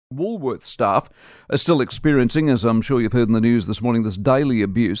Woolworths staff are still experiencing, as I'm sure you've heard in the news this morning, this daily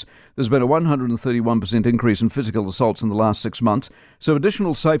abuse. There's been a 131% increase in physical assaults in the last 6 months. So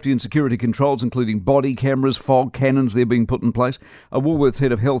additional safety and security controls, including body cameras, fog cannons, they're being put in place. A Woolworths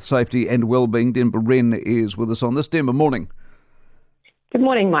Head of Health, Safety and Wellbeing, Denva Wren, is with us on this. Denva, morning. Good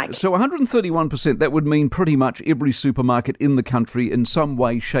morning, Mike. So 131%, that would mean pretty much every supermarket in the country in some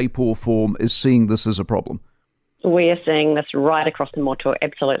way, shape or form is seeing this as a problem. We are seeing this right across the motor,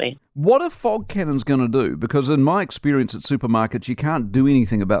 absolutely. What are fog cannons going to do? Because in my experience at supermarkets, you can't do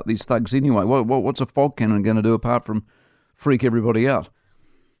anything about these thugs anyway. What's a fog cannon going to do apart from freak everybody out?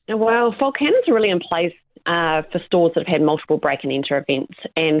 Well, fog cannons are really in place for stores that have had multiple break and enter events.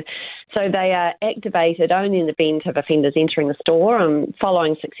 And so they are activated only in the event of offenders entering the store. And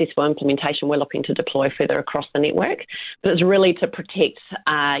following successful implementation, we're looking to deploy further across the network. But it's really to protect,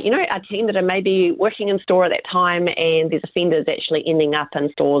 our team that are maybe working in store at that time, and there's offenders actually ending up in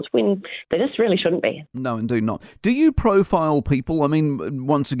stores when they just really shouldn't be. No, indeed not. Do you profile people? I mean,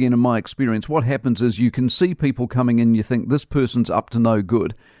 once again, in my experience, what happens is you can see people coming in, you think this person's up to no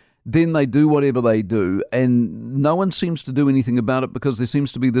good. Then they do whatever they do, and no one seems to do anything about it because there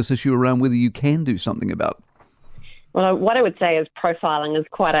seems to be this issue around whether you can do something about it. Well, what I would say is profiling is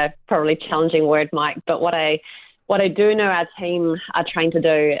quite a probably challenging word, Mike, but what I do know our team are trained to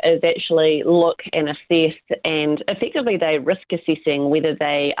do is actually look and assess, and effectively they're risk assessing whether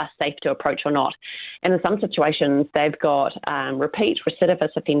they are safe to approach or not. And in some situations, they've got repeat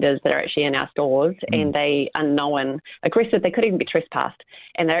recidivist offenders that are actually in our stores and they are known aggressive. They could even be trespassed.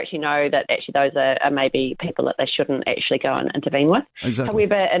 And they actually know that actually those are maybe people that they shouldn't actually go and intervene with. Exactly.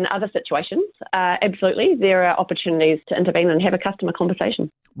 However, in other situations, absolutely, there are opportunities to intervene and have a customer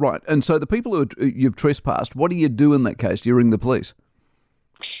conversation. Right. And so the people who you've trespassed, what do you do in that case? Do you ring the police?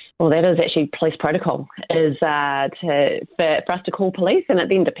 Well, that is actually police protocol, is for us to call police, and it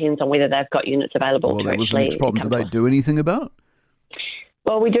then depends on whether they've got units available to actually. Well, that was the next problem. Do they do anything about it?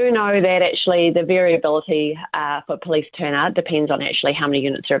 Well, we do know that actually the variability for police turnout depends on actually how many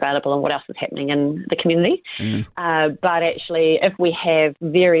units are available and what else is happening in the community. But actually, if we have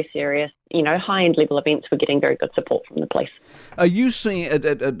very serious, high-end level events, we're getting very good support from the police. Are you seeing,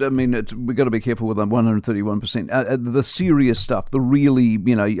 we've got to be careful with them, 131%, the serious stuff, the really,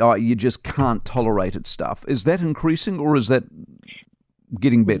 you just can't tolerate it stuff. Is that increasing or is that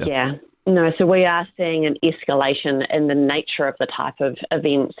getting better? Yeah. No, so we are seeing an escalation in the nature of the type of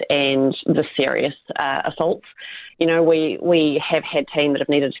events and the serious assaults. We have had team that have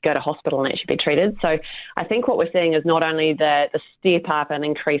needed to go to hospital and actually be treated. So I think what we're seeing is not only the step up and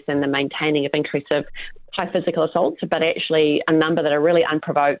increase in the maintaining of increase of high physical assaults, but actually a number that are really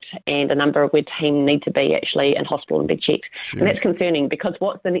unprovoked and a number where team need to be actually in hospital and be checked. Jeez. And that's concerning because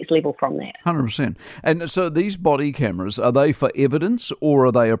what's the next level from that? 100%. And so these body cameras, are they for evidence or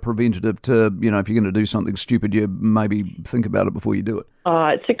are they a preventative to, if you're going to do something stupid, you maybe think about it before you do it?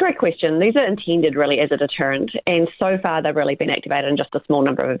 It's a great question. These are intended really as a deterrent, and so far they've really been activated in just a small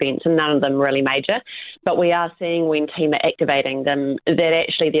number of events, and none of them really major. But we are seeing when team are activating them that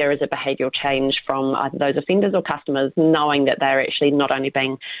actually there is a behavioural change from either those offenders or customers, knowing that they're actually not only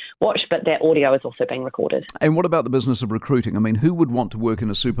being watched, but their audio is also being recorded. And what about the business of recruiting? I mean, who would want to work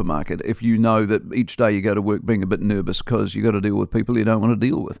in a supermarket if you know that each day you go to work being a bit nervous because you've got to deal with people you don't want to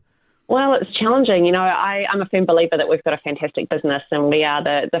deal with? Well, it's challenging. I'm a firm believer that we've got a fantastic business and we are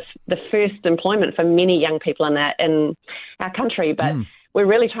the first employment for many young people in our country. But we're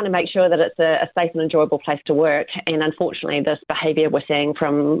really trying to make sure that it's a safe and enjoyable place to work. And unfortunately, this behaviour we're seeing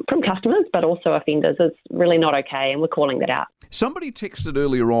from customers, but also offenders, is really not okay. And we're calling that out. Somebody texted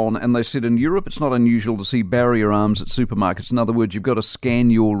earlier on and they said in Europe it's not unusual to see barrier arms at supermarkets. In other words, you've got to scan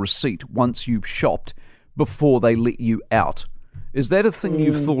your receipt once you've shopped before they let you out. Is that a thing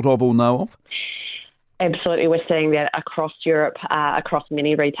you've thought of or know of? Absolutely. We're seeing that across Europe, across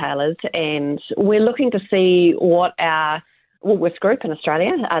many retailers, and we're looking to see what our Woolworths Group in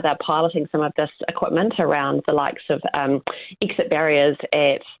Australia, they're piloting some of this equipment around the likes of exit barriers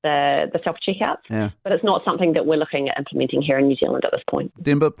at the self-checkouts, but it's not something that we're looking at implementing here in New Zealand at this point.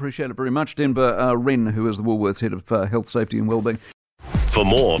 Denva, appreciate it very much. Denva Wren, who is the Woolworths Head of Health, Safety and Wellbeing. For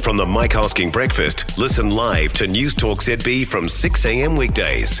more from the Mike Hosking Breakfast, listen live to News Talk ZB from 6 a.m.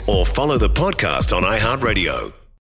 weekdays or follow the podcast on iHeartRadio.